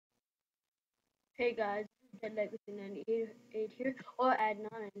Hey guys, this is Legacy98 here, or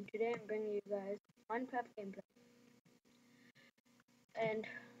Adnan, and today I'm bringing you guys Minecraft gameplay. And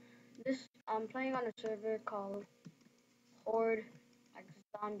this, I'm playing on a server called Horde, like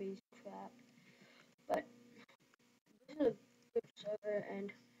Zombies Trap. But this is a good server,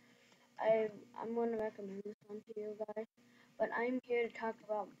 and I'm going to recommend this one to you guys. But I'm here to talk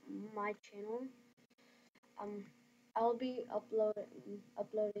about my channel. Um, I'll be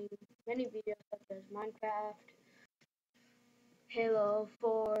uploading many videos such as Minecraft, Halo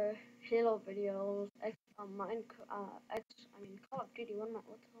 4, Halo videos, Call of Duty. What the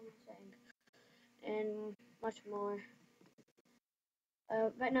hell am I saying? And much more.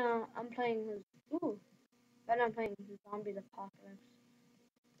 Right now I'm playing. Ooh, right now I'm playing Zombies Apocalypse.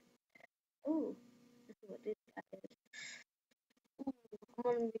 Ooh, this is what this guy is. Ooh, I'm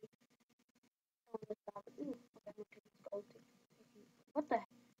gonna be killing this zombie. Ooh, okay, I'm gonna take this gold thing. What the?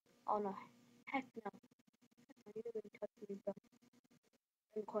 Oh no! Heck no! Heck no! You didn't touch me, bro.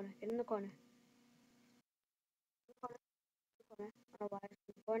 In the corner. Get in the corner. In the corner. In the corner. I don't know why it's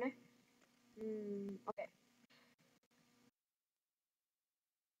in the corner. Okay.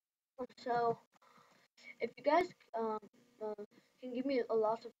 So if you guys can give me a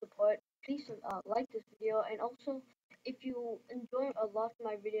lot of support, please like this video, and also if you enjoy a lot of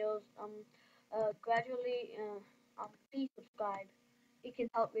my videos, gradually, please subscribe. It can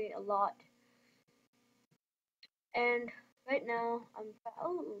help me a lot. And right now, let's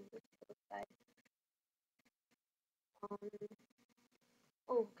kill this guy. Um,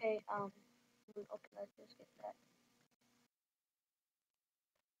 okay, okay, let's just get that.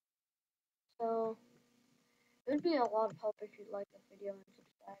 So it would be a lot of help if you like the video and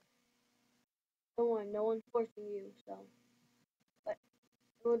subscribe. No one's forcing you, so. But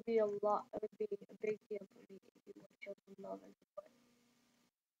it would be a lot. It would be a big deal for me if you would show some love and support.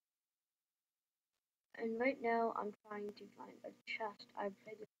 And right now, I'm trying to find a chest. I've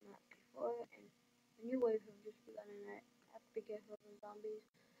played this map before, and a new wave have just begun, and I have to be careful of the zombies.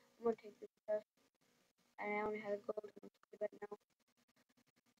 I'm gonna take this chest, and I only had a gold, and I'm scared right now,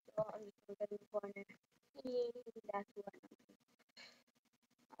 so I'm just gonna get in the corner. That's what I'm doing.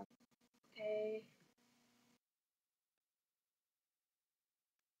 Okay.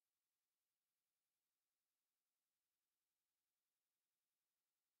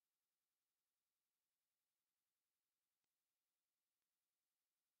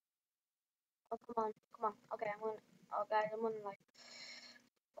 Oh, come on, come on. Okay, I'm gonna. Oh, guys, I'm gonna like.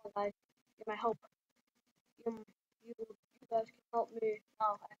 Oh, guys, you're my hope. You guys can help me.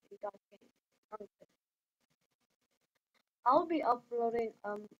 No, actually, you guys can't. I'm I'll be uploading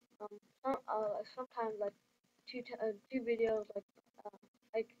sometimes like two videos uh,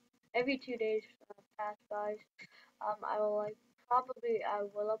 like every 2 days pass by. I will like probably I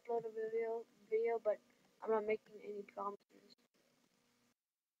will upload a video, but I'm not making any promises.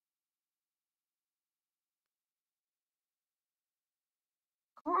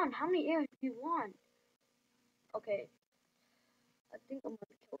 Come on, how many arrows do you want? Okay, I think I'm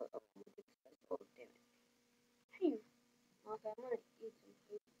gonna kill it. I'm gonna get this guy's gold. Damn it. Hey, okay, I'm gonna eat some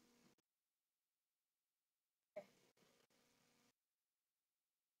food. Okay.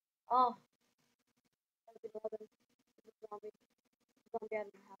 Oh, that's 11. There's a zombie out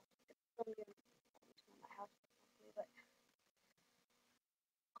of my house. It's a zombie out of my house, but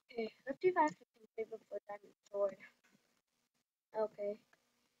okay, let's see if I have to save up for a diamond sword. Okay.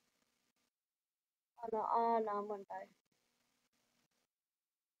 Oh no, I'm gonna die.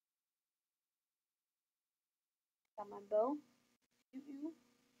 Got my bow. Shoot you.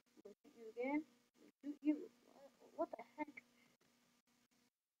 I'm gonna shoot you again. I'm gonna shoot you. What the heck?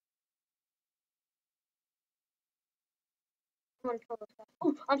 I'm gonna kill this guy.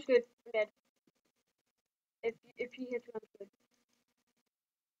 Oh, I'm screwed. I'm dead. If he hits me, I'm screwed.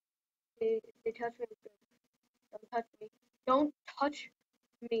 They touch me, I'm screwed. Don't touch me. Don't touch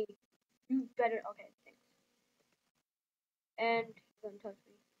me. You better. Okay, thanks. And don't touch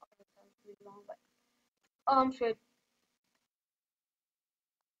me. Okay, that sounds really long, but I'm screwed.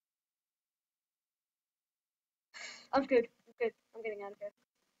 I'm screwed. I'm screwed. I'm getting out of here.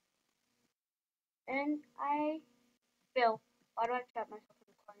 And I fail. Why do I trap myself in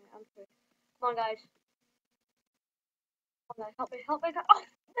the corner? I'm screwed. Come on, guys. Come on, guys. Help me. Help me. Oh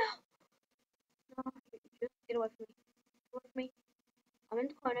no! No, just get away from me. Get away from me. I'm in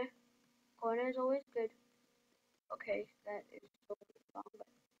the corner. Corner is always good. Okay, that is so wrong, but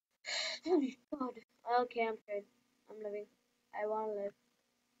holy god. Okay, I'm good. I'm living. I wanna live.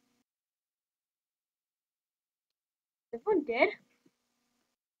 Everyone dead?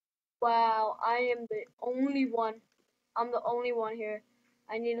 Wow, I am the only one. I'm the only one here.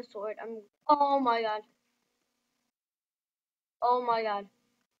 I need a sword. Oh my god. Oh my god.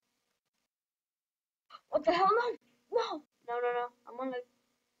 What the hell? No! No! No, no, no. I'm on like,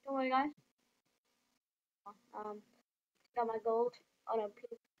 don't worry, guys. Um, got my gold. Oh no,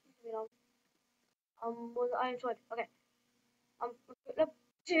 please, you know. Was iron sword. Okay. Up.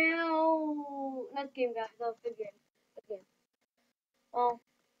 Nice game, guys. That was a good game. Good game. Well,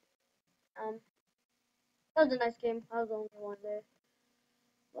 um, that was a nice game. I was the only one there.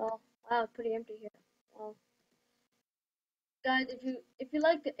 Well, wow, it's pretty empty here. Well, guys, if you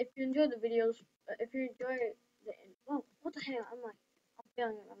enjoy the videos, if you enjoy the, well, what the hell? I'm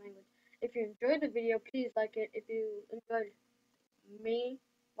failing at my language. If you enjoyed the video, please like it. If you enjoyed me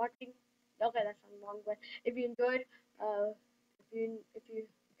watching, okay, that sounds wrong, but if you enjoyed, if you if you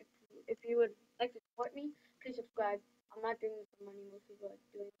if you would like to support me, please subscribe. I'm not doing this for money. Most people are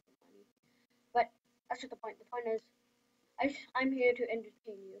doing it for money, but that's not the point. The point is, I'm here to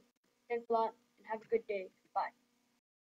entertain you. Thanks a lot, and have a good day. Bye.